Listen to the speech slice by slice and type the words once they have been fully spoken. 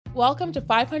Welcome to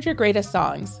 500 Greatest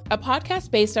Songs, a podcast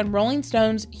based on Rolling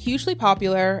Stone's hugely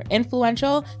popular,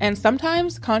 influential, and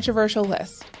sometimes controversial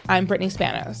list. I'm Brittany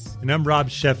Spanos. And I'm Rob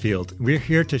Sheffield. We're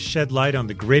here to shed light on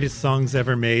the greatest songs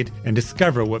ever made and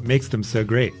discover what makes them so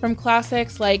great. From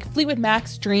classics like Fleetwood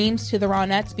Mac's Dreams to the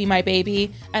Ronettes' Be My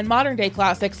Baby, and modern-day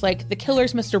classics like The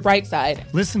Killers' Mr.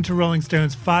 Brightside. Listen to Rolling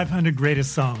Stone's 500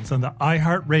 Greatest Songs on the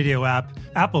iHeartRadio app,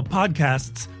 Apple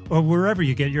Podcasts, or wherever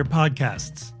you get your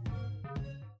podcasts.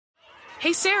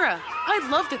 Hey, Sarah, I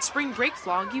love that spring break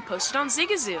vlog you posted on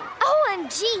Zigazoo.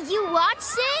 OMG, you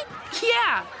watched it?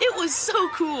 Yeah, it was so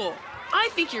cool. I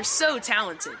think you're so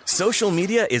talented. Social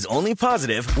media is only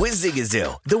positive with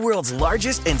Zigazoo, the world's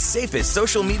largest and safest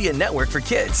social media network for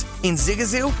kids. In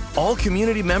Zigazoo, all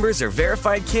community members are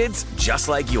verified kids just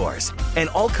like yours, and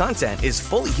all content is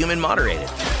fully human moderated.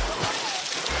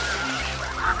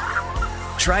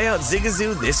 Try out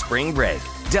Zigazoo this spring break.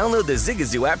 Download the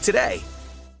Zigazoo app today.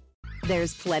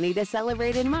 There's plenty to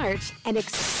celebrate in March and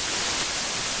National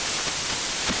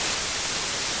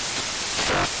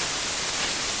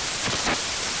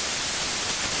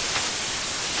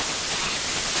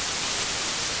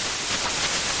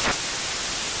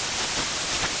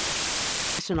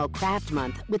Craft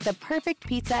Month with the perfect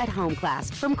pizza at home class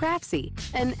from Craftsy.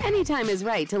 And anytime is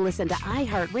right to listen to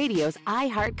iHeartRadio's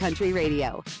iHeartCountry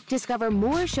Radio. Discover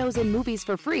more shows and movies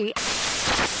for free.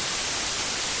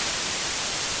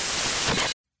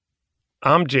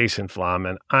 I'm Jason Flom,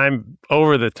 and I'm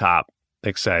over the top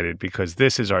excited because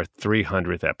this is our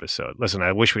 300th episode. Listen,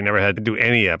 I wish we never had to do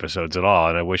any episodes at all,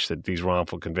 and I wish that these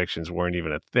wrongful convictions weren't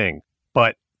even a thing.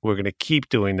 But we're going to keep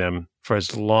doing them for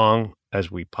as long as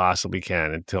we possibly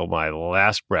can. Until my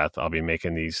last breath, I'll be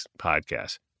making these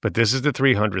podcasts. But this is the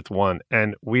 300th one,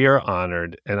 and we are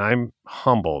honored, and I'm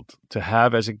humbled to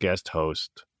have as a guest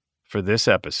host for this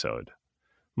episode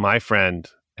my friend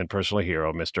and personal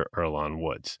hero, Mr. Earlonne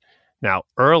Woods. Now,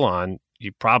 Earlonne,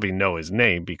 you probably know his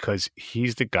name because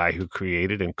he's the guy who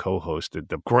created and co-hosted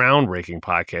the groundbreaking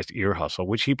podcast Ear Hustle,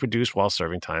 which he produced while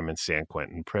serving time in San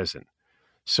Quentin prison.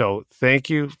 So thank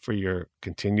you for your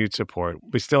continued support.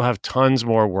 We still have tons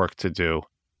more work to do,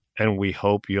 and we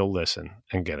hope you'll listen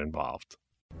and get involved.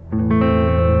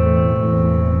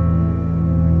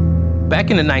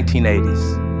 Back in the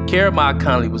 1980s, Caramad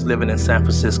Conley was living in San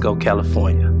Francisco,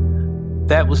 California.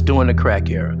 That was during the crack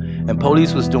era, and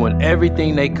police was doing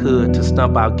everything they could to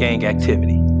stump out gang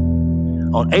activity.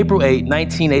 On April 8,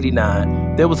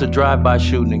 1989, there was a drive-by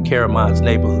shooting in Caramad's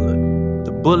neighborhood.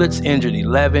 The bullets injured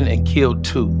 11 and killed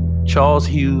 2, Charles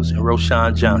Hughes and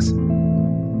Roshan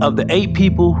Johnson. Of the 8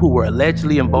 people who were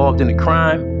allegedly involved in the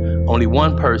crime, only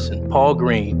one person, Paul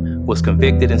Green, was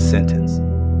convicted and sentenced.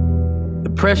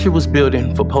 The pressure was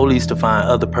building for police to find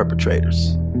other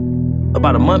perpetrators.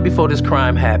 About a month before this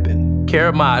crime happened,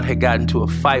 Caramad had gotten into a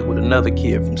fight with another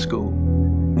kid from school.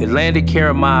 It landed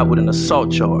Caramad with an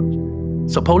assault charge.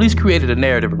 So police created a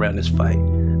narrative around this fight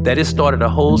that it started a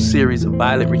whole series of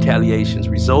violent retaliations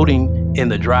resulting in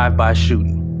the drive-by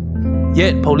shooting.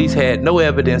 Yet police had no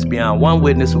evidence beyond one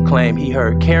witness who claimed he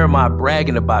heard Caramad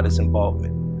bragging about his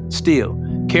involvement. Still,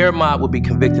 Caramad would be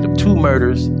convicted of 2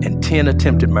 murders and 10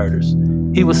 attempted murders.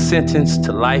 He was sentenced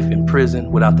to life in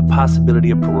prison without the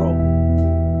possibility of parole.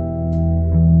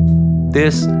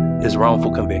 This is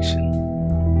wrongful conviction.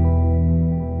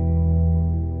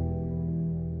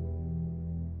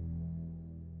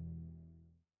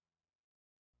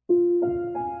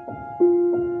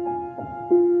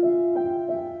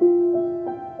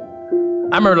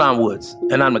 I'm Earlonne Woods,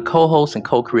 and I'm the co-host and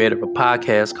co-creator of a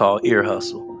podcast called Ear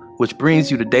Hustle, which brings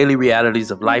you the daily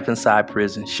realities of life inside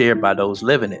prison shared by those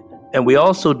living it. And we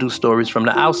also do stories from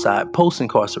the outside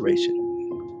post-incarceration.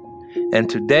 And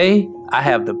today, I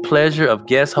have the pleasure of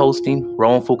guest hosting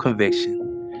Wrongful Conviction.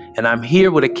 And I'm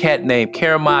here with a cat named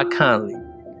Caramad Conley.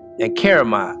 And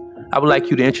Caramad, I would like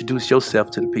you to introduce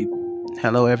yourself to the people.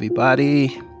 Hello,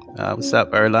 everybody. What's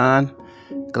up, Earlonne?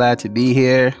 Glad to be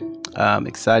here. I'm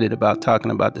excited about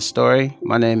talking about the story.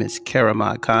 My name is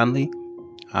Caramad Conley.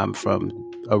 I'm from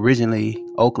originally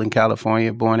Oakland,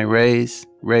 California, born and raised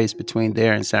between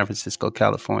there and San Francisco,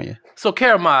 California. So,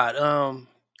 Caramad,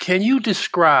 can you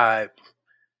describe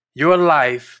your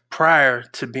life prior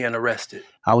to being arrested?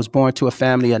 I was born to a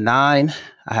family of 9.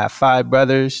 I have 5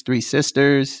 brothers, 3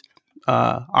 sisters.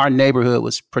 Our neighborhood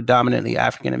was predominantly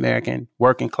African-American,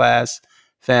 working class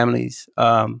families.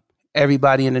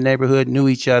 Everybody in the neighborhood knew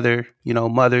each other,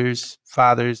 mothers,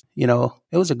 fathers. It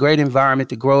was a great environment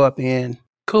to grow up in.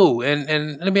 Cool.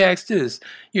 And let me ask this.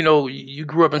 You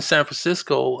grew up in San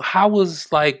Francisco. How was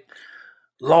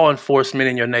law enforcement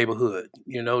in your neighborhood?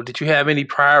 You know, did you have any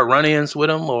prior run-ins with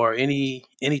them or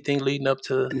anything leading up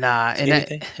to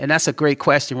anything? And that's a great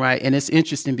question, right? And it's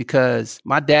interesting because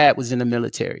my dad was in the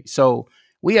military. So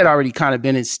we had already kind of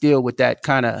been instilled with that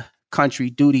kind of country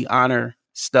duty honor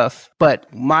stuff.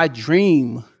 But my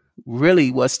dream really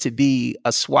was to be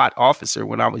a SWAT officer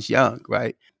when I was young,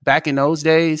 right? Back in those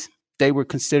days, they were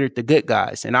considered the good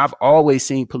guys. And I've always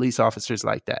seen police officers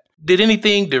like that. Did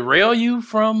anything derail you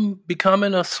from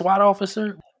becoming a SWAT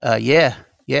officer? Yeah.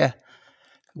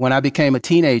 When I became a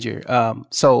teenager.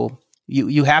 So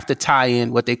you have to tie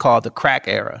in what they call the crack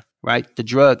era, right? The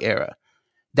drug era.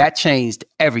 That changed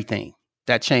everything.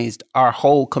 That changed our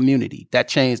whole community. That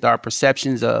changed our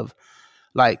perceptions of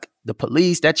like the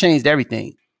police. That changed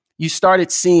everything. You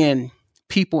started seeing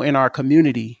people in our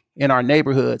community, in our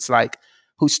neighborhoods, like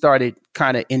who started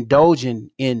kind of indulging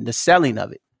in the selling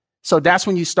of it. So that's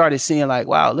when you started seeing like,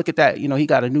 wow, look at that. You know, he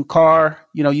got a new car.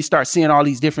 You know, you start seeing all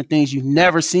these different things you've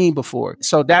never seen before.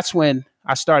 So that's when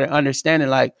I started understanding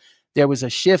like there was a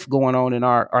shift going on in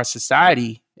our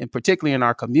society and particularly in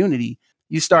our community.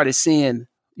 You started seeing,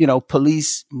 you know,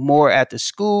 police more at the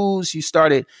schools. You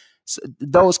started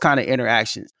those kind of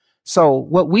interactions. So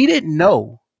what we didn't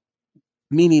know,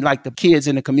 meaning like the kids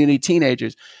in the community,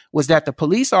 teenagers, was that the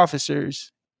police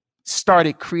officers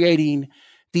started creating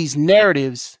these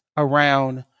narratives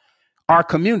around our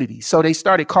community. So they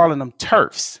started calling them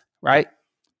turfs, right?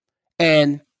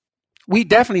 And we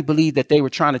definitely believe that they were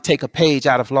trying to take a page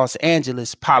out of Los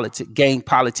Angeles politics, gang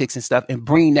politics and stuff, and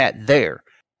bring that there.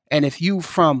 And if you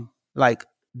from like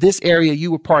this area,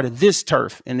 you were part of this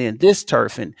turf and then this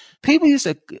turf. And people used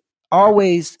to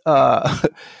always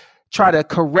try to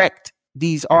correct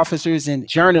these officers and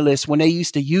journalists when they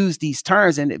used to use these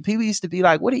terms. And people used to be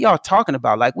like, what are y'all talking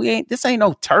about? Like, this ain't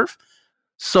no turf.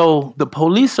 So the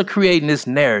police are creating this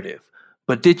narrative,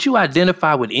 but did you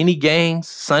identify with any gangs,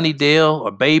 Sunnydale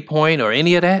or Bay Point or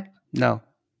any of that? No,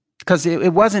 because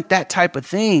it wasn't that type of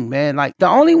thing, man. Like the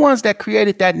only ones that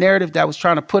created that narrative that was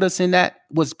trying to put us in that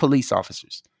was police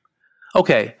officers.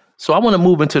 Okay, so I want to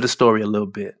move into the story a little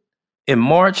bit. In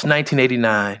March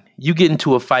 1989, you get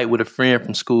into a fight with a friend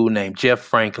from school named Jeff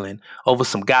Franklin over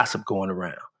some gossip going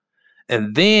around.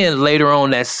 And then later on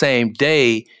that same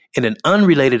day, in an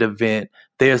unrelated event,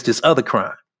 there's this other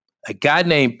crime. A guy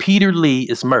named Peter Lee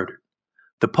is murdered.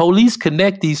 The police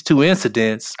connect these two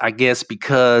incidents, I guess,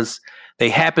 because they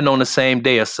happened on the same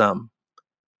day or something.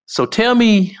 So tell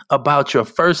me about your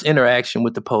first interaction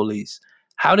with the police.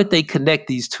 How did they connect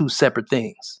these two separate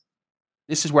things?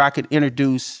 This is where I could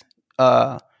introduce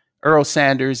Earl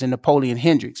Sanders and Napoleon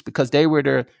Hendricks, because they were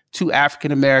the two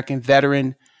African-American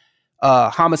veteran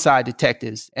homicide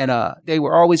detectives. And they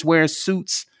were always wearing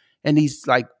suits and these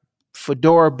like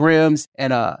fedora brims.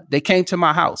 And they came to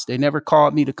my house. They never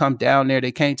called me to come down there.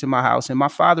 They came to my house. And my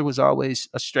father was always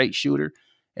a straight shooter.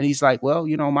 And he's like, well,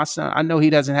 you know, my son, I know he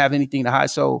doesn't have anything to hide.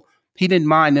 So he didn't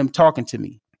mind them talking to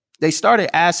me. They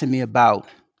started asking me about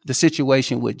the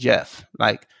situation with Jeff.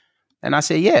 And I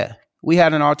said, yeah, we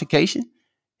had an altercation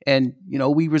and, you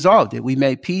know, we resolved it. We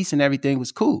made peace and everything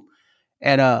was cool.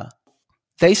 And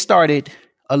they started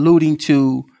alluding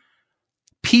to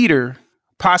Peter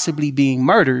possibly being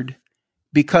murdered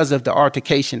because of the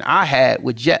altercation I had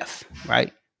with Jeff,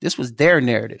 right? This was their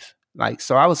narrative.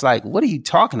 So I was like, what are you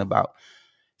talking about?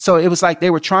 So it was like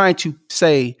they were trying to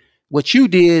say what you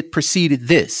did preceded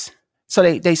this.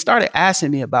 So they started asking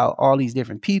me about all these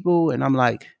different people. And I'm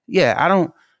like, yeah, I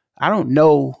don't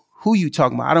know who you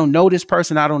talking about. I don't know this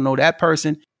person. I don't know that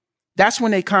person. That's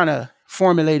when they kind of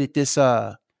formulated this.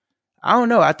 I don't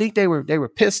know. I think they were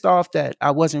pissed off that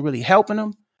I wasn't really helping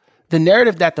them. The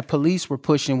narrative that the police were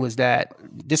pushing was that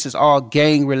this is all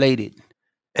gang related.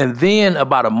 And then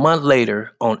about a month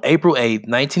later, on April 8th,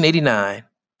 1989,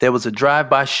 there was a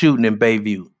drive-by shooting in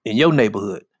Bayview, in your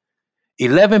neighborhood.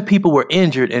 11 people were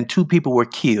injured and 2 people were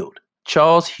killed,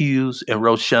 Charles Hughes and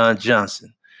Roshan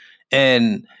Johnson.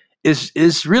 And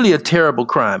it's really a terrible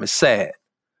crime. It's sad.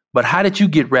 But how did you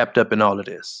get wrapped up in all of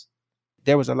this?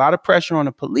 There was a lot of pressure on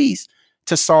the police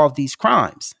to solve these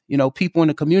crimes. You know, people in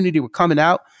the community were coming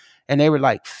out and they were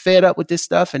like fed up with this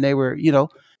stuff. And they were, you know,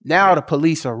 now the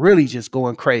police are really just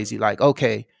going crazy. Like,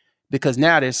 okay, because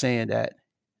now they're saying that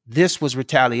this was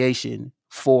retaliation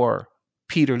for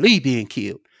Peter Lee being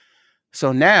killed.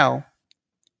 So now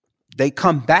they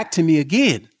come back to me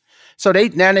again. So they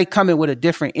come in with a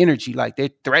different energy, like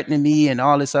they're threatening me and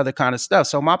all this other kind of stuff.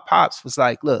 So my pops was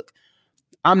like, look,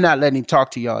 I'm not letting him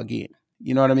talk to y'all again.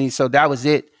 You know what I mean? So that was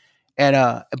it.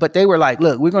 And but they were like,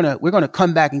 look, we're gonna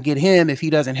come back and get him if he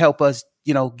doesn't help us,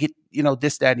 you know, get, you know,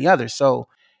 this, that, and the other. So,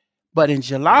 but in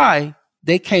July,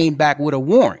 they came back with a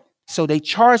warrant. So they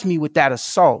charged me with that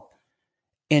assault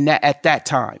at that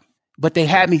time. But they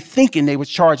had me thinking they were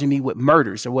charging me with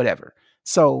murders or whatever.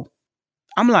 So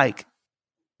I'm like,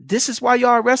 this is why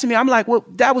y'all arrested me? I'm like, well,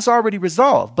 that was already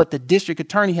resolved, but the district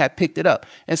attorney had picked it up.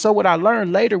 And so what I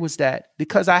learned later was that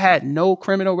because I had no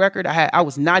criminal record, I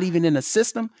was not even in the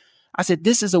system. I said,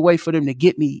 this is a way for them to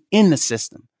get me in the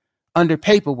system under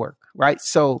paperwork, right?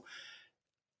 So,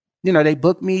 they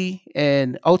booked me,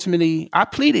 and ultimately I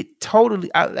pleaded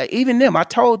totally. Even them, I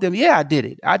told them, yeah, I did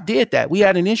it. I did that. We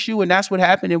had an issue and that's what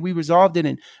happened and we resolved it.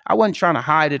 And I wasn't trying to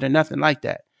hide it or nothing like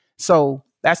that. So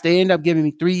they ended up giving me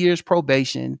 3 years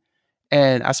probation,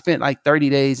 and I spent like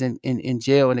 30 days in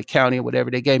jail in the county or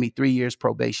whatever. They gave me 3 years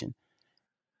probation.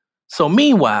 So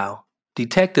meanwhile,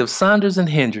 Detectives Saunders and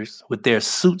Hendricks, with their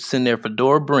suits and their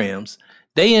fedora brims,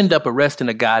 they end up arresting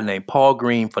a guy named Paul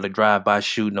Green for the drive-by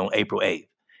shooting on April 8th.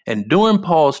 And during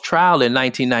Paul's trial in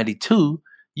 1992,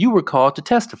 you were called to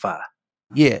testify.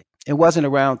 Yeah, it wasn't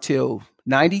around till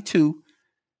 92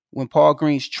 when Paul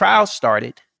Green's trial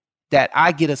started that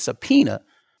I get a subpoena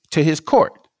to his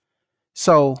court.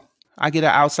 So I get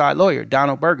an outside lawyer,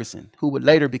 Donald Bergeson, who would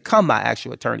later become my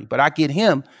actual attorney. But I get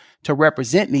him to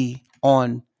represent me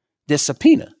on this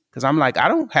subpoena because I'm like, I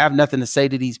don't have nothing to say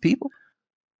to these people.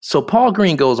 So Paul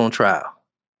Green goes on trial.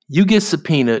 You get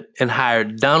subpoenaed and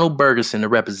hired Donald Bergeson to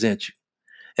represent you.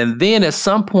 And then at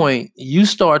some point, you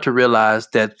start to realize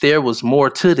that there was more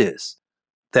to this,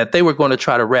 that they were going to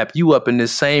try to wrap you up in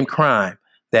this same crime,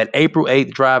 that April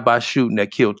 8th drive-by shooting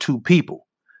that killed 2 people.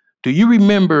 Do you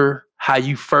remember how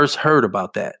you first heard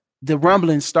about that? The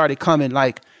rumblings started coming.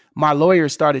 Like my lawyer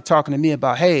started talking to me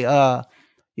about, hey,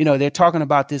 they're talking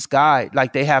about this guy,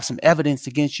 like they have some evidence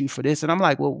against you for this. And I'm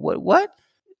like, well, what?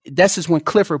 This is when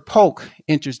Clifford Polk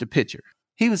enters the picture.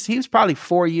 He was probably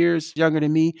 4 years younger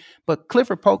than me, but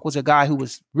Clifford Polk was a guy who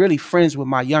was really friends with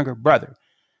my younger brother.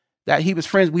 That he was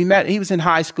friends. We met, he was in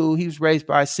high school. He was raised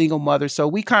by a single mother. So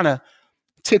we kind of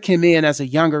took him in as a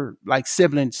younger, like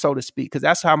sibling, so to speak, because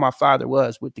that's how my father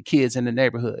was with the kids in the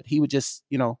neighborhood. He would just,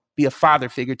 be a father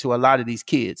figure to a lot of these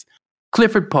kids.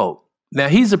 Clifford Polk. Now,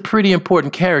 he's a pretty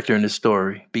important character in the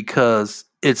story because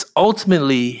it's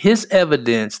ultimately his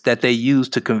evidence that they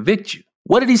used to convict you.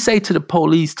 What did he say to the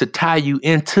police to tie you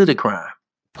into the crime?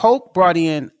 Polk brought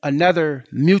in another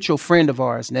mutual friend of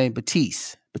ours named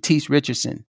Batiste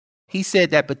Richardson. He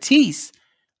said that Batiste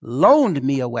loaned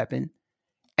me a weapon.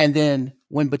 And then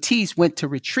when Batiste went to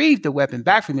retrieve the weapon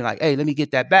back from me, like, hey, let me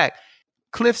get that back.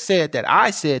 Cliff said that I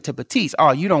said to Batiste,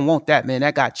 oh, you don't want that, man.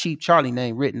 That got Cheap Charlie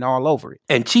name written all over it.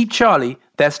 And Cheap Charlie,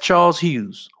 that's Charles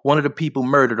Hughes, one of the people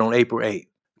murdered on April 8th.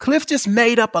 Cliff just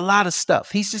made up a lot of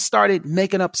stuff. He just started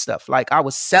making up stuff. Like I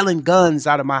was selling guns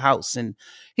out of my house and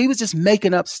he was just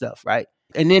making up stuff, right?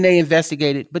 And then they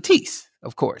investigated Batiste,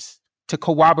 of course, to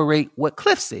corroborate what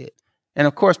Cliff said. And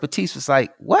of course, Batiste was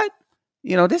like, what?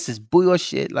 This is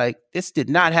bullshit. Like this did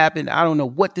not happen. I don't know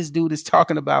what this dude is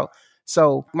talking about.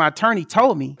 So my attorney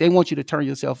told me they want you to turn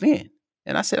yourself in.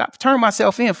 And I said, I've turned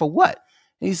myself in for what?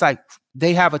 And he's like,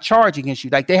 they have a charge against you.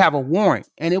 Like they have a warrant.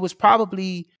 And it was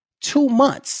probably 2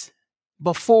 months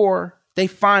before they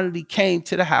finally came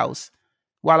to the house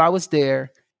while I was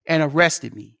there and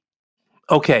arrested me.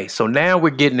 Okay, so now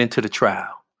we're getting into the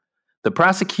trial. The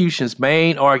prosecution's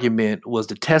main argument was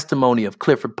the testimony of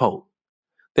Clifford Polk.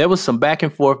 There was some back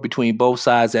and forth between both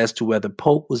sides as to whether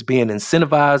Polk was being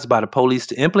incentivized by the police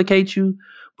to implicate you,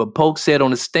 but Polk said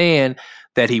on the stand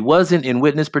that he wasn't in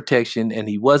witness protection and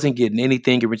he wasn't getting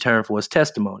anything in return for his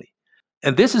testimony.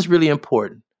 And this is really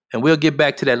important, and we'll get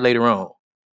back to that later on.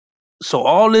 So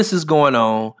all this is going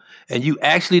on, and you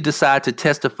actually decide to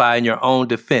testify in your own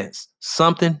defense,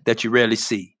 something that you rarely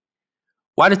see.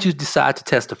 Why did you decide to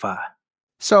testify?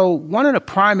 So one of the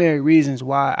primary reasons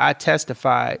why I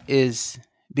testified is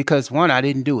because, one, I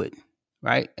didn't do it,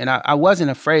 right? And I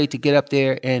wasn't afraid to get up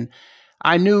there, and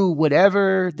I knew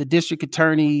whatever the district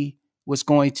attorney was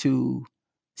going to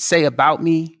say about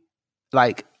me,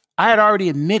 like I had already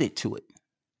admitted to it,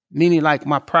 meaning like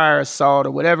my prior assault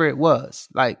or whatever it was.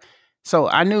 Like, so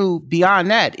I knew beyond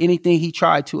that, anything he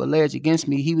tried to allege against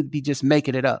me, he would be just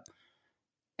making it up.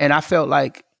 And I felt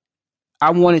like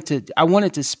I wanted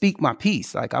to speak my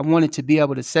piece. Like I wanted to be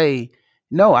able to say,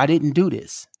 no, I didn't do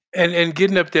this. And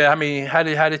getting up there, I mean, how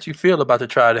did you feel about the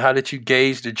trial? How did you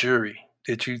gauge the jury?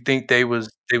 Did you think they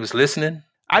was listening?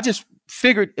 I just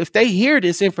figured if they hear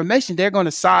this information, they're going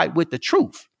to side with the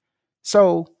truth.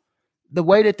 So the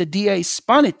way that the DA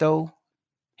spun it, though,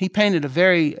 he painted a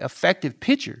very effective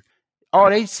picture. All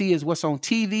they see is what's on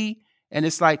TV, and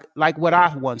it's like what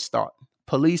I once thought.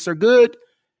 Police are good.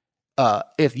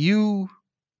 If you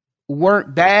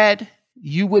weren't bad,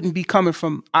 you wouldn't be coming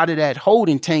from out of that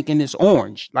holding tank in this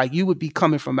orange. Like you would be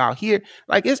coming from out here.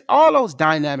 Like it's all those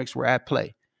dynamics were at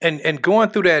play. And going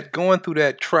through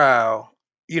that trial,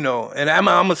 and I'm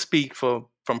gonna speak from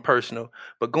personal,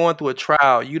 but going through a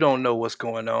trial, you don't know what's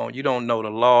going on. You don't know the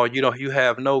law. You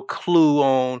have no clue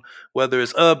on whether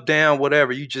it's up, down,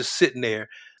 whatever. You just sitting there.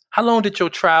 How long did your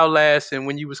trial last? And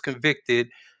when you was convicted,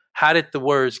 how did the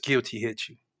words guilty hit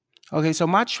you? Okay, so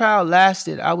my trial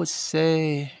lasted, I wouldn't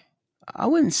say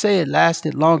it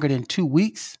lasted longer than 2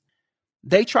 weeks.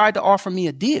 They tried to offer me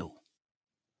a deal.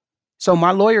 So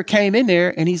my lawyer came in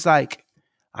there and he's like,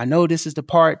 I know this is the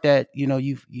part that,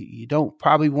 you don't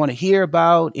probably want to hear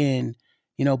about. And,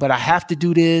 but I have to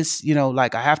do this,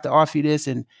 like I have to offer you this.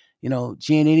 And,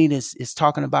 GNN is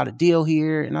talking about a deal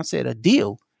here. And I said, a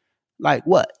deal? Like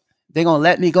what? They're going to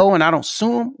let me go and I don't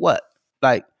sue them? What?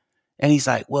 Like, and he's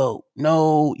like, well,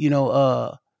 no,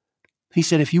 he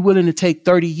said, if you're willing to take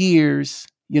 30 years,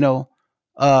 you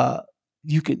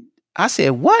can. I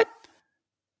said, what?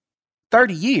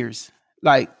 30 years?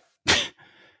 Like,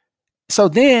 so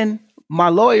then my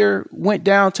lawyer went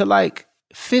down to like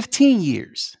 15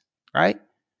 years, right?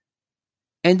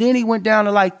 And then he went down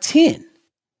to like 10.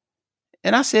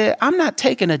 And I said, I'm not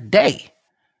taking a day.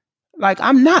 Like,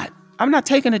 I'm not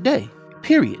taking a day,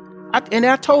 period. And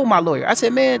I told my lawyer, I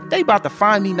said, man, they about to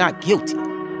find me not guilty.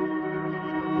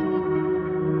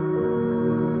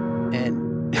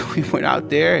 And we went out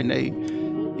there and they,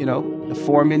 the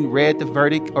foreman read the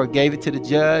verdict or gave it to the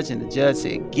judge and the judge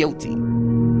said guilty.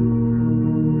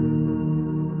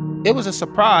 It was a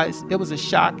surprise. It was a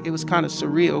shock. It was kind of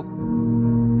surreal.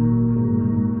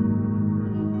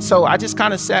 So I just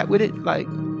kind of sat with it like,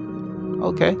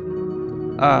 okay,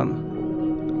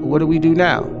 what do we do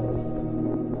now?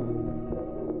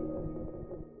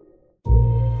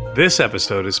 This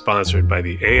episode is sponsored by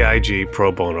the AIG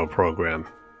Pro Bono program.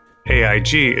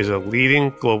 AIG is a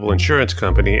leading global insurance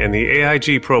company, and the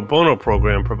AIG Pro Bono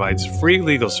program provides free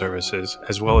legal services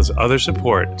as well as other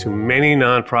support to many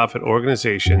nonprofit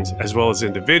organizations as well as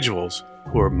individuals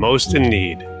who are most in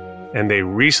need. And they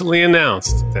recently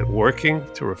announced that working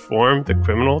to reform the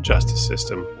criminal justice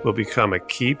system will become a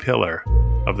key pillar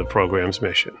of the program's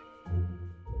mission.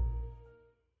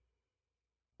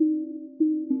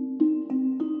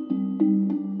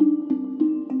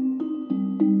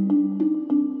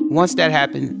 Once that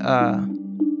happened,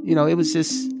 it was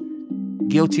just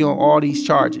guilty on all these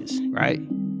charges, right?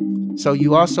 So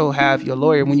you also have your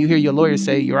lawyer. When you hear your lawyer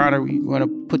say, Your Honor, we want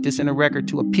to put this in a record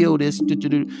to appeal this.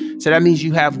 So that means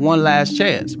you have one last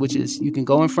chance, which is you can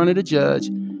go in front of the judge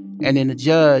and then the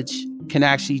judge can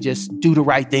actually just do the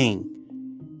right thing.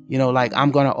 Like I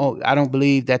don't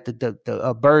believe that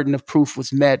the burden of proof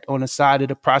was met on the side of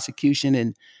the prosecution.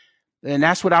 And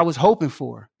that's what I was hoping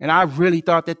for. And I really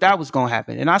thought that was going to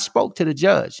happen. And I spoke to the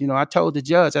judge. I told the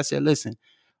judge, I said, listen,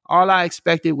 all I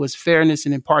expected was fairness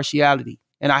and impartiality.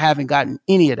 And I haven't gotten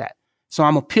any of that. So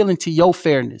I'm appealing to your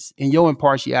fairness and your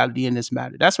impartiality in this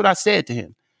matter. That's what I said to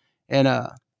him. And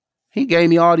he gave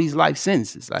me all these life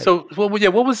sentences. Like, so, what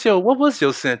was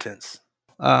your sentence?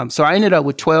 So I ended up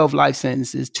with 12 life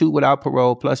sentences, 2 without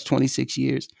parole, plus 26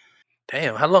 years.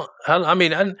 Damn, how long?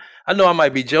 I know I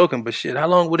might be joking, but shit, how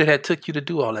long would it have took you to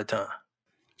do all that time?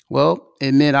 Well,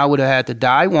 it meant I would have had to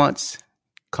die once,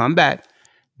 come back,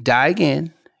 die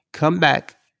again, come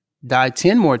back, die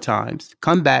 10 more times,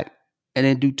 come back, and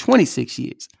then do 26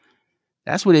 years.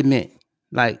 That's what it meant.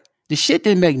 Like, the shit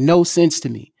didn't make no sense to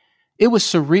me. It was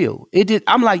surreal. It did.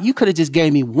 I'm like, you could have just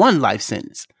gave me one life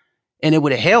sentence and it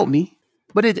would have held me.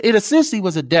 But it essentially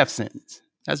was a death sentence.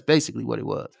 That's basically what it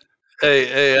was.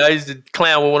 Hey, I used to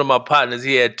clown with one of my partners.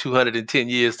 He had 210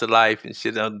 years to life and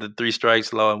shit under the 3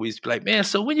 strikes law. And we used to be like, man,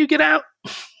 so when you get out?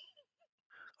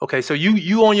 Okay, so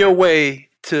you on your way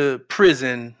to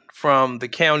prison from the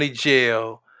county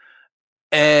jail.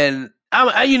 And,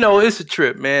 it's a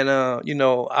trip, man.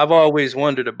 I've always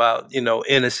wondered about,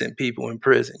 innocent people in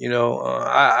prison.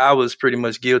 I was pretty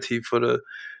much guilty for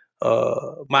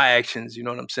my actions, you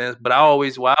know what I'm saying? But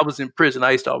while I was in prison,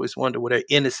 I used to always wonder, were there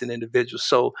innocent individuals?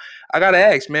 So I got to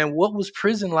ask, man, what was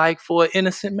prison like for an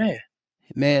innocent man?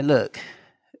 Man, look,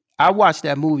 I watched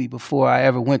that movie before I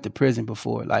ever went to prison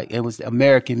before. Like, it was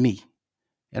American Me.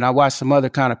 And I watched some other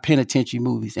kind of penitentiary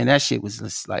movies. And that shit was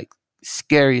just like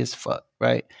scary as fuck,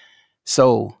 right?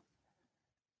 So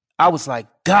I was like,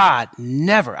 God,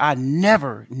 I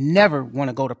never want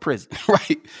to go to prison,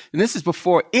 right? And this is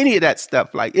before any of that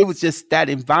stuff. Like, it was just that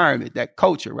environment, that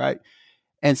culture, right?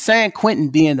 And San Quentin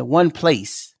being the one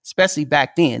place, especially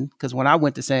back then, because when I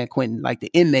went to San Quentin, like the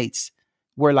inmates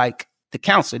were like the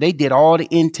counselor. They did all the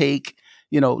intake.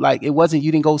 Like it wasn't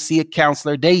you didn't go see a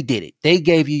counselor. They did it. They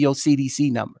gave you your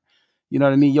CDC number. You know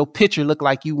what I mean? Your picture looked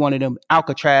like you one of them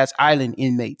Alcatraz Island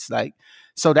inmates. Like,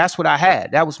 so that's what I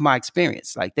had. That was my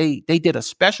experience. Like they did a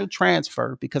special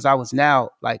transfer because I was now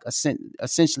like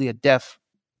essentially a death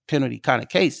penalty kind of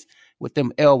case with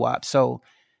them LWAP. So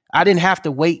I didn't have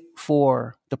to wait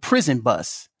for the prison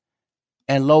bus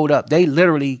and load up. They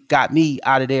literally got me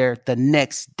out of there the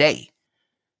next day.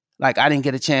 Like I didn't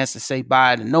get a chance to say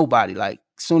bye to nobody. Like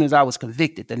as soon as I was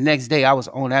convicted, the next day I was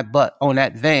on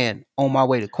that van on my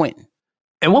way to Quentin.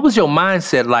 And what was your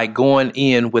mindset like going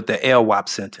in with the LWAP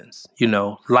sentence?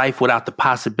 Life without the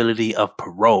possibility of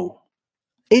parole.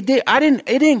 It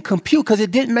didn't compute because it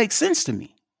didn't make sense to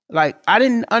me. Like I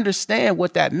didn't understand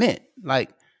what that meant. Like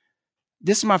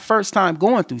this is my first time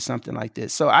going through something like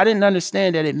this. So I didn't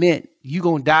understand that it meant you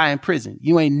gonna die in prison.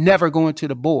 You ain't never going to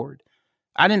the board.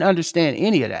 I didn't understand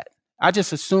any of that. I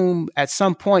just assumed at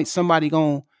some point somebody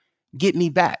gonna get me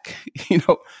back.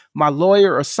 My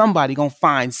lawyer or somebody gonna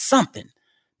find something.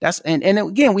 And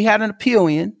again, we had an appeal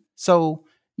in. So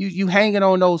you hanging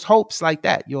on those hopes like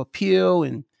that, your appeal.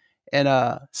 And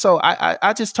so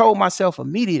I just told myself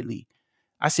immediately,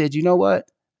 I said, you know what?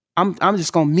 I'm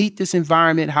just going to meet this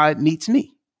environment how it meets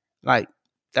me. Like,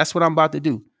 that's what I'm about to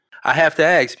do. I have to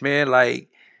ask, man, like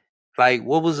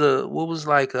what was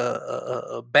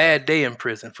a bad day in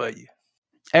prison for you?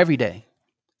 Every day.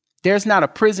 There's not a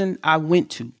prison I went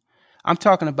to. I'm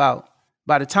talking about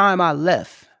by the time I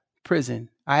left prison,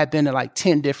 I had been to like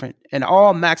 10 different and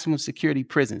all maximum security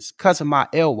prisons because of my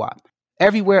LWAP.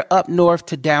 Everywhere up north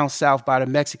to down south by the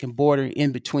Mexican border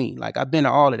in between. Like I've been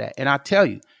to all of that. And I tell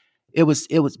you, it was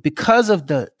because of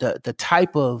the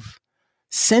type of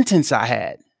sentence I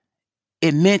had.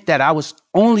 It meant that I was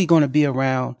only going to be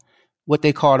around what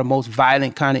they call the most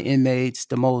violent kind of inmates,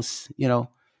 the most,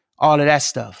 all of that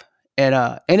stuff.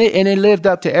 And it lived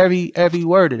up to every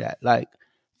word of that. Like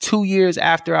 2 years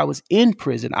after I was in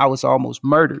prison, I was almost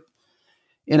murdered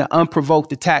in an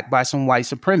unprovoked attack by some white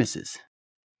supremacists.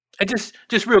 And just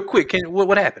real quick,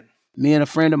 what happened? Me and a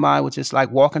friend of mine was just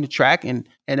like walking the track, and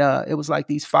it was like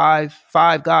these five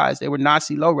guys. They were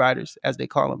Nazi lowriders, as they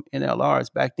call them,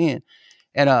 NLRs back then,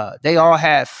 and they all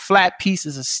had flat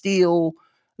pieces of steel,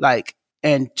 like,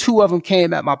 and two of them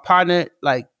came at my partner,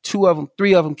 like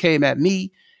three of them came at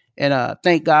me, and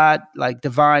thank God, like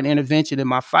divine intervention in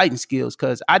my fighting skills,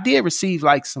 because I did receive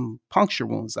like some puncture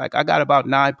wounds. Like I got about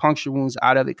 9 puncture wounds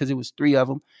out of it because it was 3 of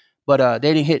them, but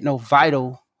they didn't hit no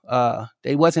vital.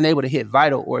 They wasn't able to hit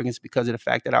vital organs because of the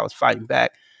fact that I was fighting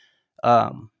back.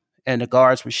 And the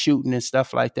guards were shooting and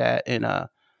stuff like that. And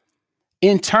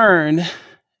in turn,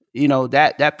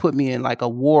 that put me in like a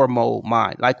war mode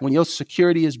mind. Like when your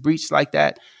security is breached like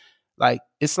that, like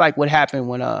it's like what happened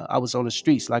when I was on the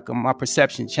streets. Like my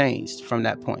perception changed from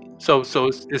that point. So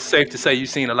it's safe to say you've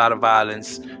seen a lot of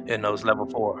violence in those level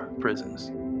 4 prisons.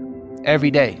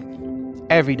 Every day.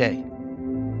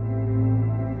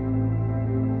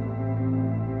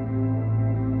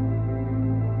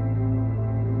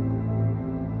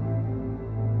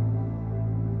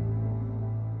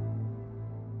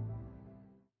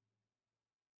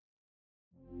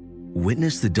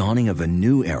 Witness the dawning of a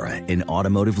new era in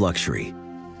automotive luxury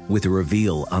with a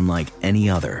reveal unlike any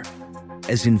other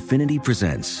as Infiniti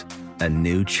presents a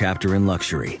new chapter in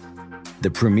luxury,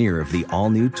 the premiere of the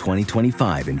all-new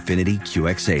 2025 Infiniti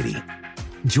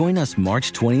QX80. Join us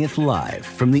March 20th live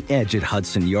from the Edge at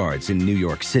Hudson Yards in New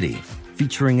York City,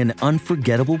 featuring an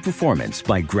unforgettable performance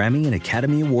by Grammy and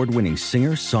Academy Award-winning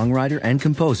singer, songwriter, and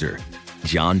composer,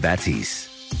 Jon Batiste.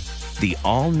 The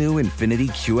all-new Infiniti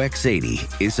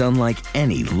QX80 is unlike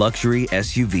any luxury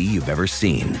SUV you've ever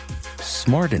seen.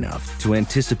 Smart enough to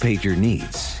anticipate your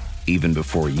needs, even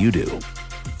before you do.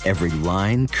 Every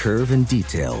line, curve, and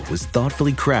detail was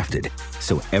thoughtfully crafted,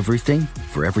 so everything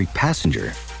for every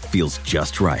passenger feels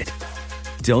just right.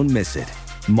 Don't miss it.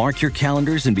 Mark your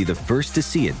calendars and be the first to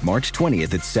see it March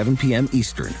 20th at 7 p.m.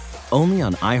 Eastern, only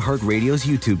on iHeartRadio's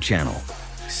YouTube channel.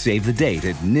 Save the date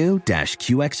at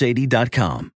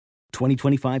new-QX80.com.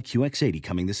 2025 QX80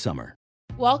 coming this summer.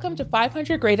 Welcome to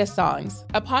 500 Greatest Songs,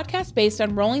 a podcast based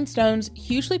on Rolling Stone's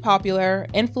hugely popular,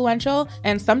 influential,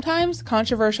 and sometimes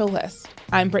controversial list.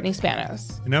 I'm Brittany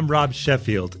Spanos. And I'm Rob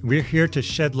Sheffield. We're here to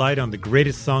shed light on the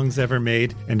greatest songs ever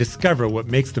made and discover what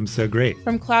makes them so great.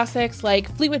 From classics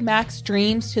like Fleetwood Mac's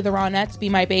Dreams to the Ronettes' Be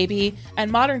My Baby, and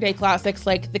modern-day classics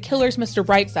like The Killer's Mr.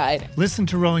 Brightside. Listen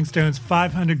to Rolling Stone's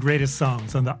 500 Greatest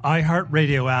Songs on the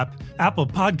iHeartRadio app, Apple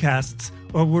Podcasts,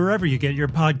 or wherever you get your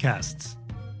podcasts.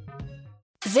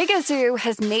 Zigazoo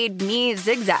has made me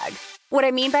zigzag. What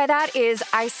I mean by that is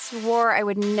I swore I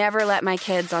would never let my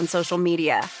kids on social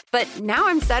media, but now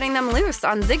I'm setting them loose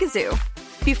on Zigazoo.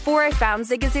 Before I found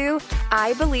Zigazoo,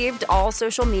 I believed all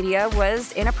social media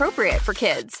was inappropriate for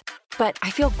kids. But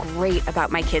I feel great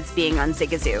about my kids being on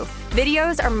Zigazoo.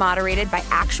 Videos are moderated by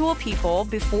actual people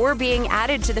before being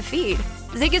added to the feed.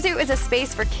 Zigazoo is a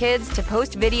space for kids to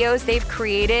post videos they've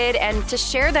created and to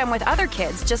share them with other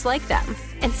kids just like them.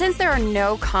 And since there are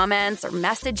no comments or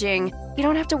messaging, you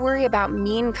don't have to worry about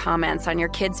mean comments on your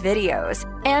kids' videos.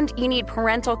 And you need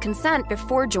parental consent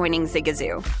before joining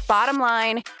Zigazoo. Bottom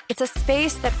line, it's a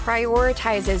space that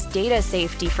prioritizes data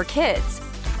safety for kids.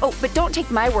 Oh, but don't take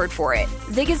my word for it.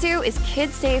 Zigazoo is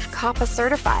KidSafe COPPA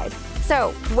certified.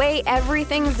 So weigh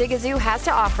everything Zigazoo has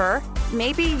to offer.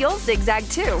 Maybe you'll zigzag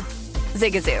too.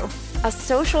 Zigazoo, a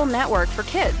social network for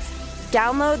kids.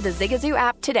 Download the Zigazoo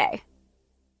app today.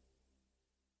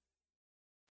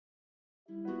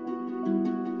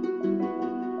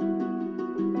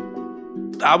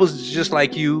 I was just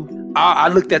like you. I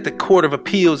looked at the Court of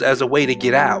Appeals as a way to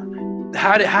get out.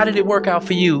 How did it work out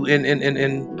for you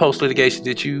in post-litigation?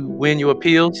 Did you win your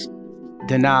appeals?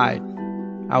 Denied.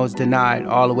 I was denied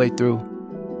all the way through.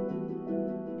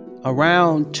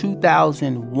 Around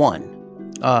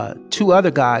 2001, two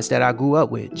other guys that I grew up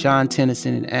with, John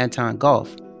Tennyson and Anton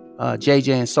Golf,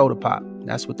 JJ and Soda Pop,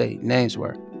 that's what their names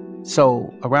were.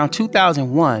 So around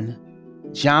 2001,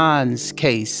 John's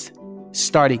case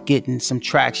started getting some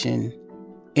traction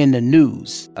in the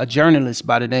news. A journalist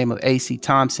by the name of A.C.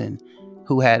 Thompson,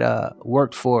 who had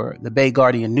worked for the Bay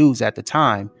Guardian News at the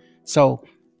time. So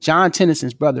John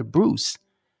Tennyson's brother, Bruce,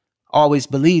 always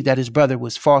believed that his brother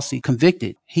was falsely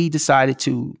convicted. He decided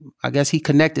to, I guess he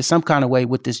connected some kind of way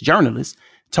with this journalist,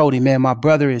 told him, man, my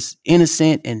brother is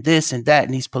innocent and this and that,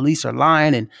 and these police are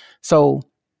lying. And so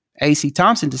A.C.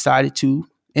 Thompson decided to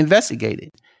investigate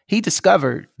it. He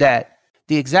discovered that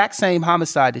the exact same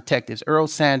homicide detectives, Earl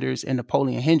Sanders and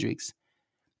Napoleon Hendricks,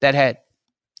 that had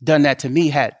done that to me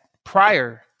had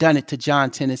prior done it to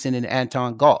John Tennyson and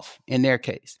Anton Golf in their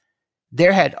case.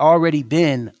 There had already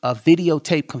been a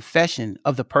videotape confession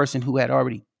of the person who had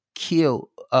already killed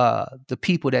the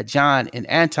people that John and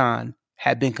Anton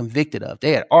had been convicted of.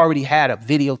 They had already had a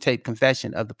videotape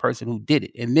confession of the person who did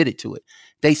it, admitted to it.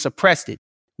 They suppressed it.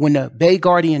 When the Bay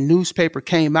Guardian newspaper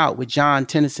came out with John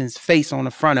Tennyson's face on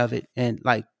the front of it and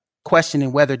like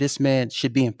questioning whether this man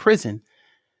should be in prison,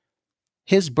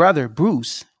 his brother,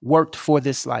 Bruce, worked for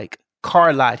this like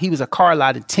car lot. He was a car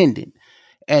lot attendant.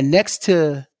 And next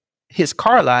to his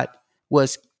car lot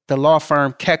was the law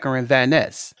firm Kecker and Van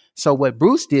Ness. So what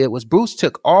Bruce did was Bruce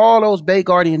took all those Bay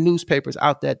Guardian newspapers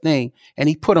out that thing and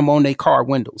he put them on their car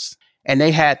windows. And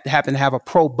they happened to have a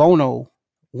pro bono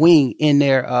wing in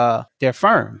their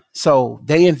firm. So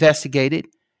they investigated,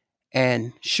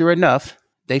 and sure enough,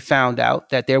 they found out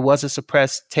that there was a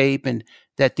suppressed tape and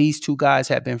that these two guys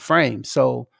had been framed.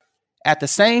 So at the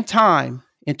same time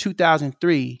in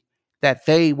 2003 that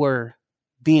they were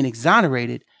being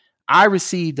exonerated, I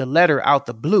received a letter out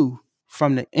the blue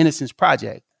from the Innocence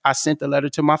Project. I sent the letter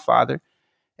to my father,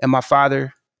 and my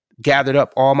father gathered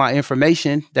up all my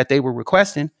information that they were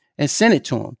requesting and sent it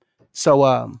to him.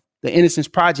 So the Innocence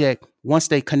Project, once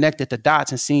they connected the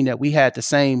dots and seen that we had the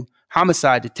same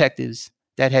homicide detectives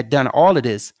that had done all of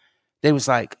this,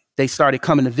 they started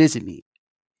coming to visit me.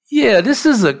 Yeah, this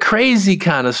is a crazy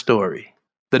kind of story.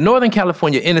 The Northern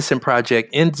California Innocent Project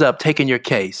ends up taking your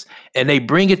case, and they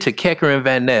bring it to Kecker and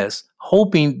Van Ness,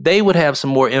 hoping they would have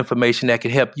some more information that could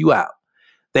help you out.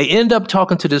 They end up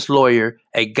talking to this lawyer,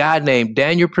 a guy named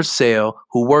Daniel Purcell,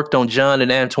 who worked on John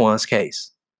and Antoine's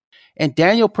case. And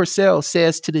Daniel Purcell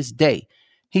says to this day,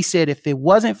 he said, if it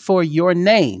wasn't for your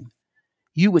name,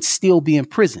 you would still be in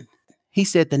prison. He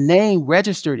said the name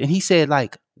registered, and he said,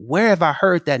 like, where have I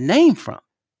heard that name from?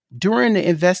 During the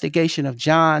investigation of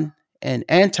John and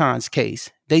Anton's case,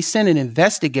 they sent an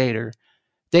investigator.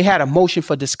 They had a motion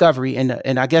for discovery, and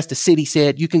I guess the city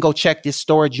said, you can go check this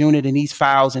storage unit and these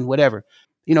files and whatever.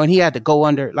 You know, and he had to go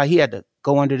under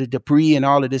the debris and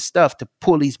all of this stuff to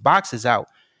pull these boxes out.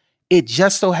 It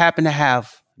just so happened to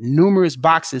have numerous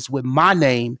boxes with my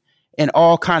name and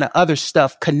all kind of other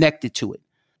stuff connected to it.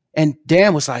 And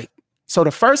Dan was like, so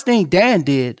the first thing Dan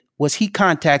did was he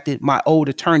contacted my old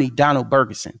attorney, Donald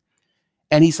Bergeson.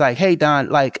 And he's like, hey, Don,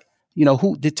 like, you know,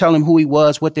 who did tell him who he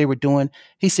was, what they were doing.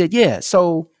 He said, yeah,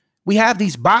 so we have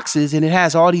these boxes and it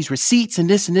has all these receipts and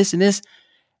this and this and this.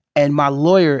 And my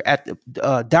lawyer at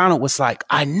Donald was like,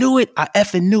 I knew it. I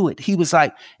effing knew it. He was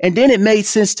like, and then it made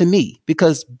sense to me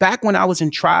because back when I was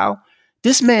in trial,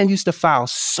 this man used to file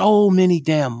so many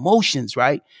damn motions,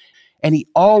 right? And he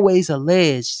always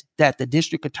alleged that the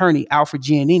district attorney, Alfred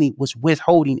Giannini, was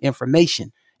withholding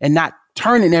information and not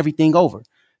turning everything over.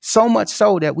 So much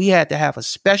so that we had to have a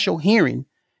special hearing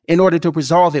in order to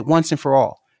resolve it once and for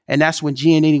all. And that's when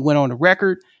Giannini went on the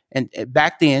record and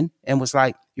back then and was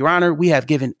like, Your Honor, I've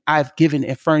given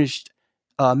and furnished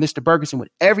Mr. Bergerson with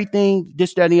everything,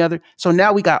 this, that, and the other. So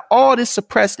now we got all this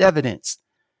suppressed evidence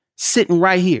sitting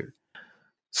right here.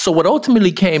 So what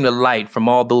ultimately came to light from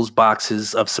all those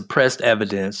boxes of suppressed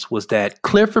evidence was that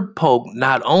Clifford Polk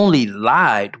not only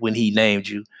lied when he named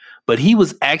you, but he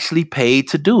was actually paid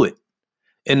to do it.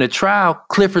 In the trial,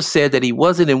 Clifford said that he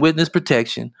wasn't in witness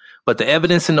protection, but the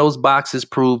evidence in those boxes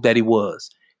proved that he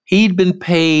was. He'd been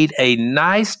paid a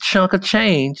nice chunk of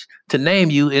change to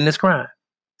name you in this crime.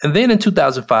 And then in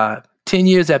 2005, 10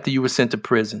 years after you were sent to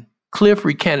prison, Cliff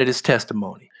recanted his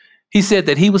testimony. He said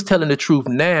that he was telling the truth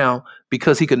now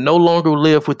because he could no longer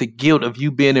live with the guilt of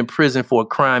you being in prison for a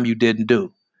crime you didn't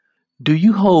do. Do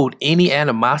you hold any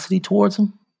animosity towards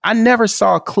him? I never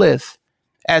saw Cliff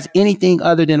as anything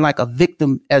other than like a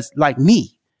victim as like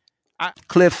me.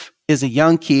 Cliff is a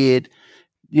young kid,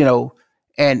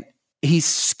 and he's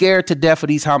scared to death of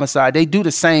these homicides. They do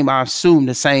the same, I assume,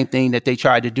 the same thing that they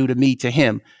tried to do to me, to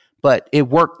him, but it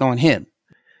worked on him.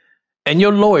 And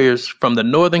your lawyers from the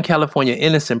Northern California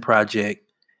Innocent Project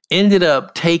ended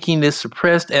up taking this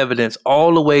suppressed evidence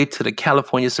all the way to the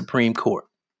California Supreme Court.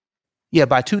 Yeah,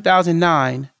 by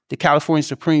 2009, the California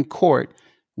Supreme Court,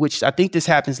 which I think this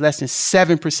happens less than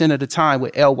 7% of the time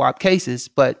with LWOP cases,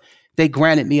 but they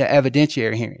granted me an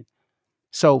evidentiary hearing.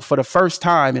 So for the first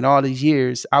time in all these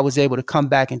years, I was able to come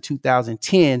back in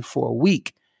 2010 for a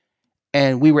week,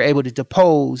 and we were able to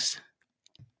depose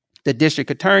the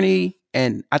district attorney.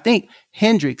 And I think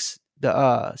Hendricks,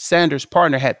 the Sanders'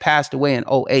 partner, had passed away in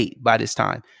 2008 by this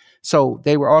time. So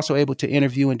they were also able to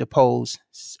interview and depose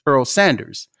Earl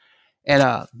Sanders.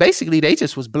 And basically, they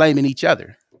just was blaming each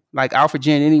other. Like Alfred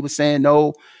Giannini was saying,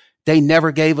 no, they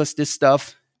never gave us this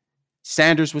stuff.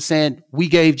 Sanders was saying, we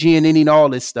gave Giannini all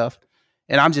this stuff.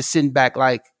 And I'm just sitting back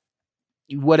like,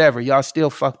 whatever, y'all still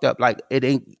fucked up. Like, it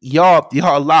ain't,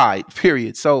 y'all lied,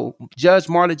 period. So Judge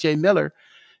Marla J. Miller,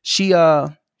 she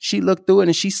looked through it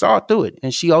and she saw through it.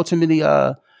 And she ultimately,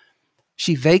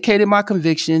 she vacated my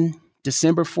conviction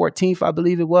December 14th, I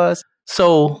believe it was.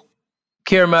 So,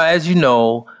 Caramad, as you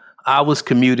know, I was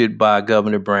commuted by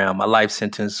Governor Brown. My life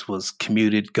sentence was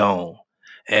commuted, gone.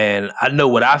 And I know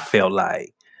what I felt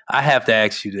like. I have to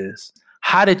ask you this.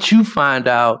 How did you find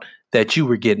out that you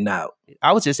were getting out?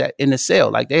 I was just in the cell.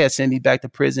 Like, they had sent me back to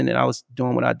prison and I was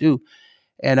doing what I do.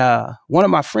 And one of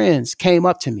my friends came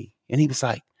up to me and he was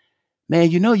like,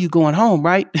 man, you going home,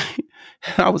 right?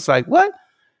 And I was like, what?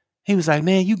 He was like,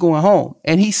 man, you going home.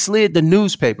 And he slid the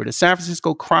newspaper, the San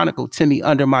Francisco Chronicle, to me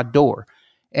under my door.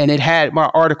 And it had my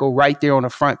article right there on the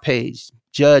front page.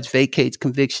 Judge vacates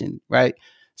conviction, right?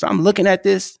 So I'm looking at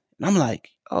this and I'm like,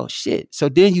 oh shit. So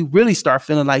then you really start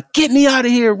feeling like, get me out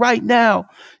of here right now.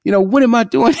 What am I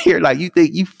doing here? Like, you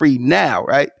think you free now,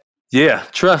 right? Yeah,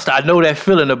 trust. I know that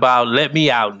feeling about let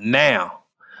me out now.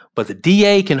 But the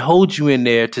DA can hold you in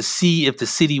there to see if the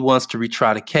city wants to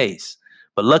retry the case.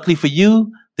 But luckily for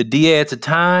you, the DA at the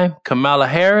time, Kamala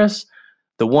Harris,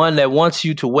 the one that wants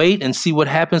you to wait and see what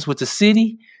happens with the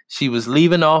city, she was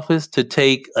leaving office to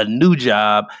take a new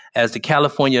job as the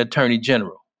California Attorney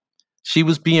General. She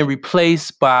was being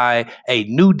replaced by a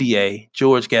new DA,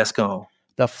 George Gascon.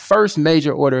 The first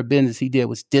major order of business he did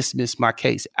was dismiss my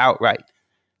case outright.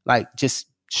 Like, just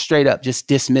straight up, just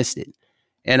dismissed it.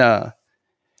 And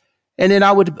then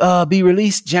I would be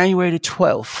released January the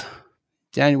 12th,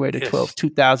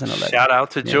 2011. Shout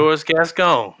out to George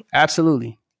Gascon.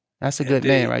 Absolutely. That's a good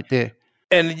man right there.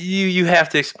 And you have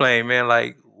to explain, man,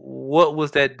 like, what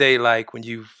was that day like when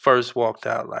you first walked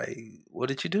out? Like, what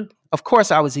did you do? Of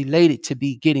course, I was elated to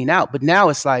be getting out, but now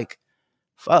it's like,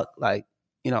 fuck, like,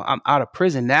 I'm out of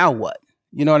prison. Now what?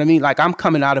 You know what I mean? Like, I'm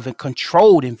coming out of a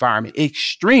controlled environment,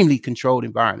 extremely controlled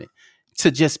environment, to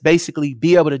just basically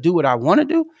be able to do what I want to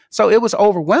do. So it was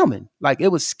overwhelming. Like, it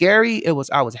was scary. I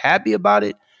was happy about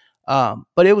it.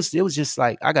 But it was just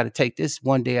like, I got to take this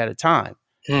one day at a time.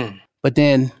 But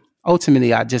then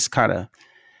ultimately I just kind of,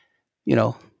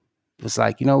 was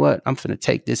like, you know what? I'm finna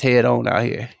take this head on out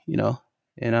here,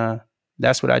 and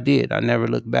that's what I did. I never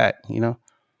looked back,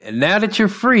 And now that you're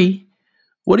free,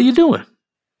 what are you doing?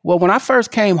 Well, when I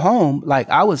first came home, like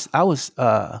I was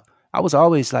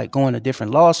always like going to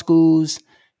different law schools,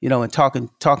 and talking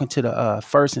to the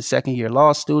first and second year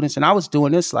law students. And I was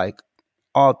doing this like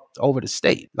all over the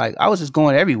state. Like, I was just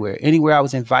going everywhere, anywhere I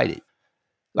was invited.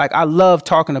 Like, I love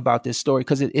talking about this story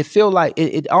because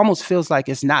it almost feels like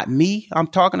it's not me I'm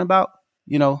talking about.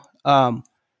 And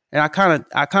I kind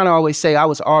of always say I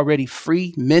was already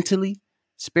free mentally,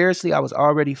 spiritually. I was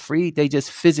already free. They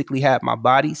just physically had my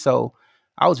body. So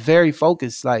I was very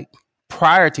focused, like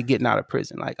prior to getting out of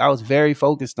prison. Like I was very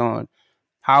focused on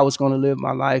how I was going to live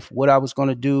my life, what I was going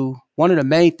to do. One of the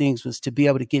main things was to be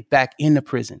able to get back into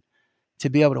prison, to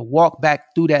be able to walk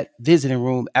back through that visiting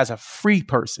room as a free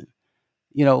person,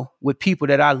 you know, with people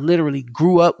that I literally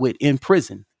grew up with in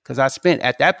prison, because I spent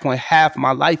at that point half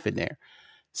my life in there.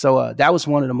 So that was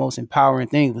one of the most empowering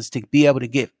things, was to be able to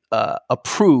get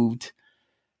approved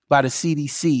by the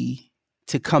CDC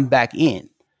to come back in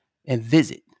and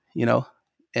visit, you know,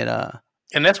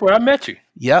 and that's where I met you.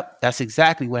 Yep, that's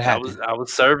exactly what happened. I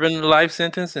was serving a life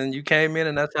sentence, and you came in,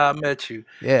 and that's how I met you.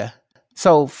 Yeah.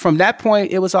 So from that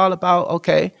point, it was all about,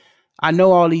 okay, I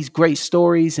know all these great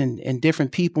stories and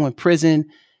different people in prison.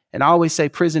 And I always say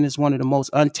prison is one of the most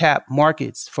untapped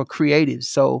markets for creatives.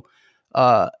 So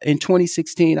in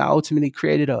 2016, I ultimately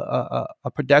created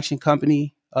a production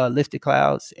company, Lifted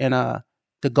Clouds. And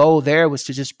the goal there was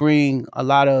to just bring a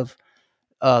lot of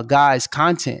guys'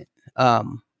 content,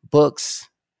 books,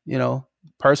 you know,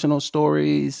 personal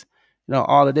stories, you know,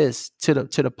 all of this to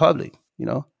the public, you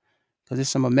know, because it's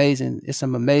some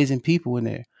amazing people in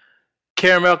there.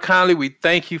 Caramad Conley, we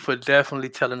thank you for definitely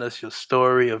telling us your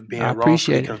story of being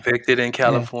wrongfully convicted in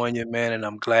California, man. And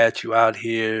I'm glad you out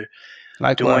here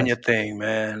doing your thing,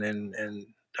 man, and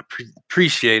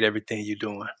appreciate everything you're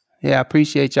doing. Yeah, I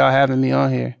appreciate y'all having me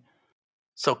on here.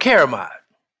 So Caramad,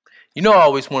 you know I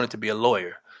always wanted to be a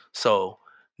lawyer. So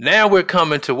now we're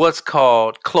coming to what's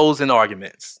called closing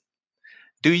arguments.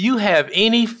 Do you have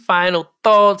any final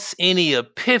thoughts, any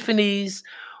epiphanies?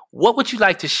 What would you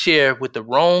like to share with the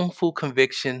wrongful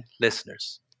conviction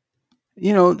listeners?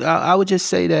 You know, I would just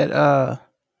say that,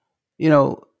 you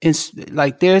know,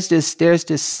 like there's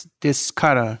this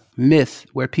kind of myth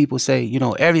where people say, you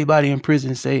know, everybody in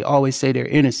prison always say they're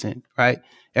innocent, right?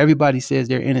 Everybody says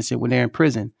they're innocent when they're in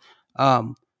prison.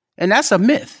 And that's a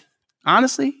myth,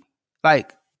 honestly.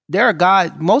 Like there are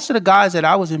guys, most of the guys that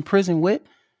I was in prison with,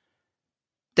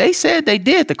 they said they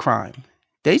did the crime.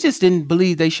 They just didn't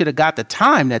believe they should have got the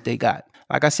time that they got.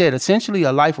 Like I said, essentially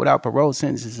a life without parole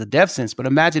sentence is a death sentence. But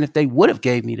imagine if they would have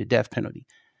gave me the death penalty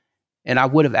and I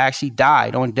would have actually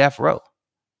died on death row,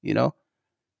 you know?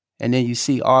 And then you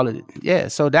see all of it. Yeah.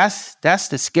 So that's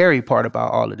the scary part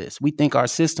about all of this. We think our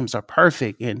systems are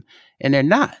perfect and they're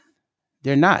not.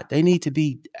 They're not. They need to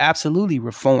be absolutely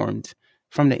reformed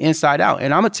from the inside out.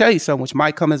 And I'm going to tell you something which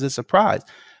might come as a surprise.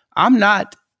 I'm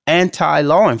not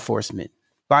anti-law enforcement.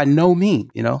 By no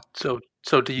means, you know. So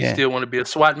do you still want to be a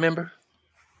SWAT member?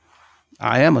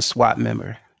 I am a SWAT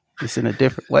member. It's in a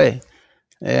different way.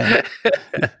 Yeah.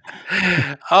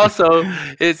 Also,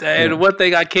 and one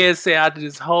thing I can say out of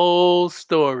this whole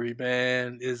story,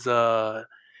 man, is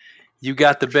you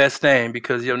got the best name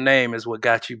because your name is what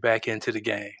got you back into the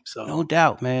game. So no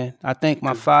doubt, man. I thank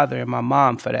my father and my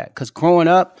mom for that. Because growing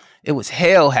up, it was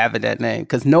hell having that name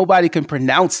because nobody can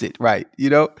pronounce it right, you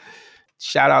know.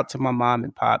 Shout out to my mom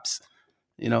and pops,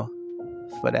 you know,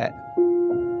 for that.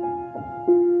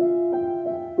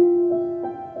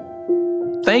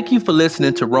 Thank you for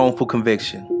listening to Wrongful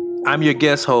Conviction. I'm your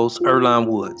guest host, Earlonne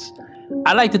Woods.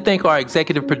 I'd like to thank our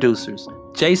executive producers,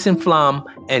 Jason Flom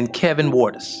and Kevin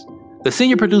Wardis. The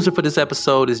senior producer for this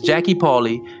episode is Jackie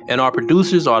Pauley, and our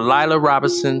producers are Lila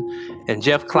Robertson and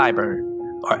Jeff Clyburn.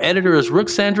 Our editor is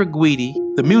Ruxandra Guidi.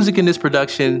 The music in this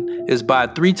production is by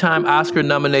 3-time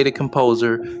Oscar-nominated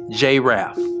composer Jay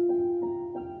Raff.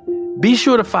 Be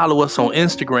sure to follow us on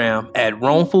Instagram at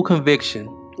Wrongful Conviction,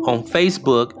 on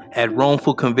Facebook at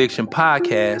Wrongful Conviction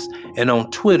Podcast, and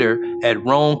on Twitter at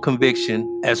Wrong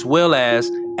Conviction, as well as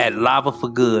at Lava for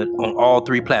Good on all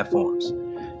 3 platforms.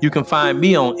 You can find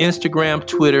me on Instagram,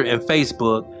 Twitter, and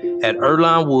Facebook at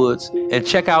Earlonne Woods, and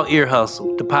check out Ear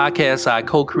Hustle, the podcast I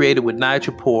co-created with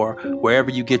Nigel Poor,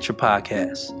 wherever you get your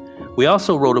podcasts. We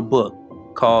also wrote a book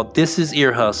called This is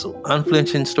Ear Hustle,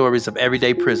 Unflinching Stories of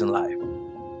Everyday Prison Life.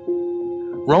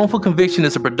 Wrongful Conviction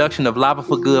is a production of Lava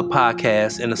for Good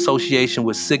podcast in association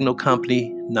with Signal Company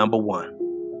No. 1.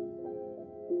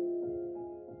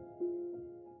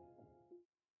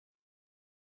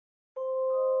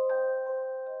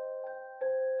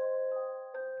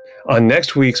 On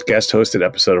next week's guest-hosted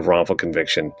episode of Wrongful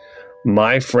Conviction,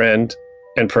 my friend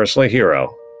and personal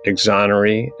hero,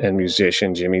 exoneree and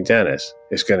musician Jimmy Dennis,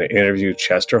 is going to interview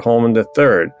Chester Holman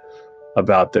III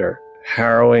about their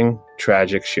harrowing,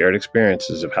 tragic shared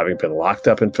experiences of having been locked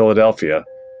up in Philadelphia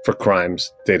for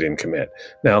crimes they didn't commit.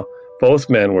 Now,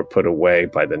 both men were put away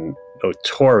by the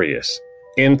notorious,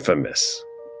 infamous,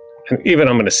 and even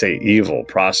I'm going to say evil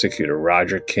prosecutor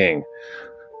Roger King,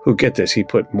 who, get this, he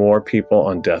put more people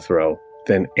on death row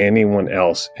than anyone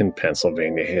else in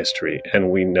Pennsylvania history.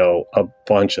 And we know a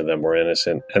bunch of them were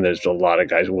innocent. And there's a lot of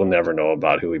guys we'll never know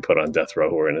about who he put on death row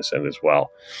who were innocent as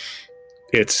well.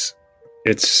 It's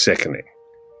sickening.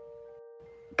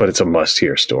 But it's a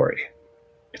must-hear story.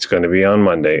 It's going to be on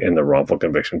Monday in the Wrongful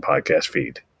Conviction podcast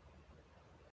feed.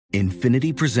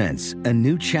 Infiniti presents a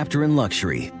new chapter in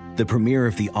luxury, the premiere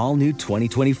of the all-new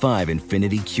 2025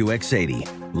 Infiniti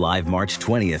QX80, live March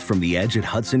 20th from the Edge at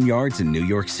Hudson Yards in New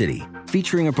York City,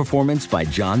 featuring a performance by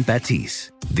John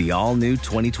Batiste. The all-new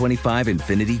 2025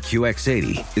 Infiniti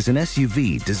QX80 is an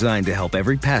SUV designed to help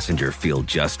every passenger feel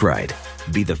just right.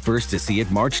 Be the first to see it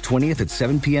March 20th at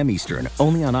 7 p.m. Eastern,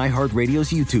 only on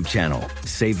iHeartRadio's YouTube channel.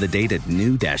 Save the date at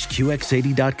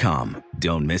new-QX80.com.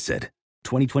 Don't miss it.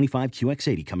 2025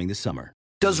 QX80 coming this summer.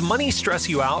 Does money stress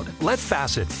you out? Let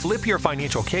Facet flip your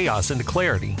financial chaos into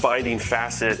clarity. Finding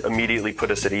Facet immediately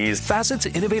put us at ease. Facet's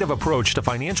innovative approach to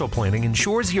financial planning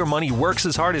ensures your money works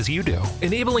as hard as you do,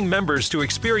 enabling members to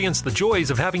experience the joys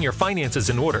of having your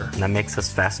finances in order. And that makes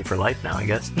us Facet for life now, I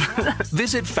guess.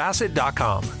 Visit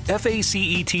Facet.com,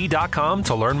 FACET.com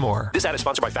to learn more. This ad is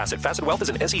sponsored by Facet. Facet Wealth is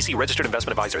an SEC registered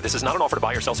investment advisor. This is not an offer to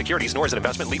buy or sell securities, nor is it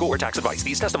investment, legal, or tax advice.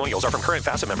 These testimonials are from current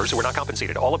Facet members who are not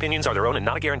compensated. All opinions are their own and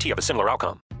not a guarantee of a similar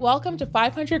outcome. Welcome to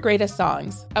 500 Greatest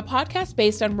Songs, a podcast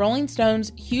based on Rolling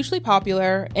Stone's hugely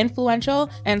popular, influential,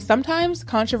 and sometimes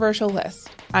controversial list.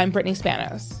 I'm Brittany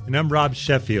Spanos. And I'm Rob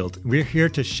Sheffield. We're here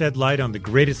to shed light on the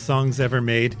greatest songs ever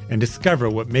made and discover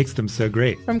what makes them so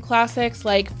great. From classics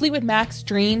like Fleetwood Mac's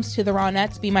Dreams to the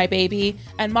Ronettes' Be My Baby,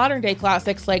 and modern-day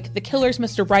classics like The Killer's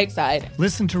Mr. Brightside.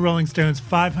 Listen to Rolling Stone's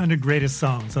 500 Greatest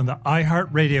Songs on the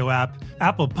iHeartRadio app,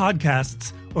 Apple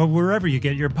Podcasts, or wherever you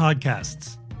get your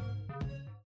podcasts.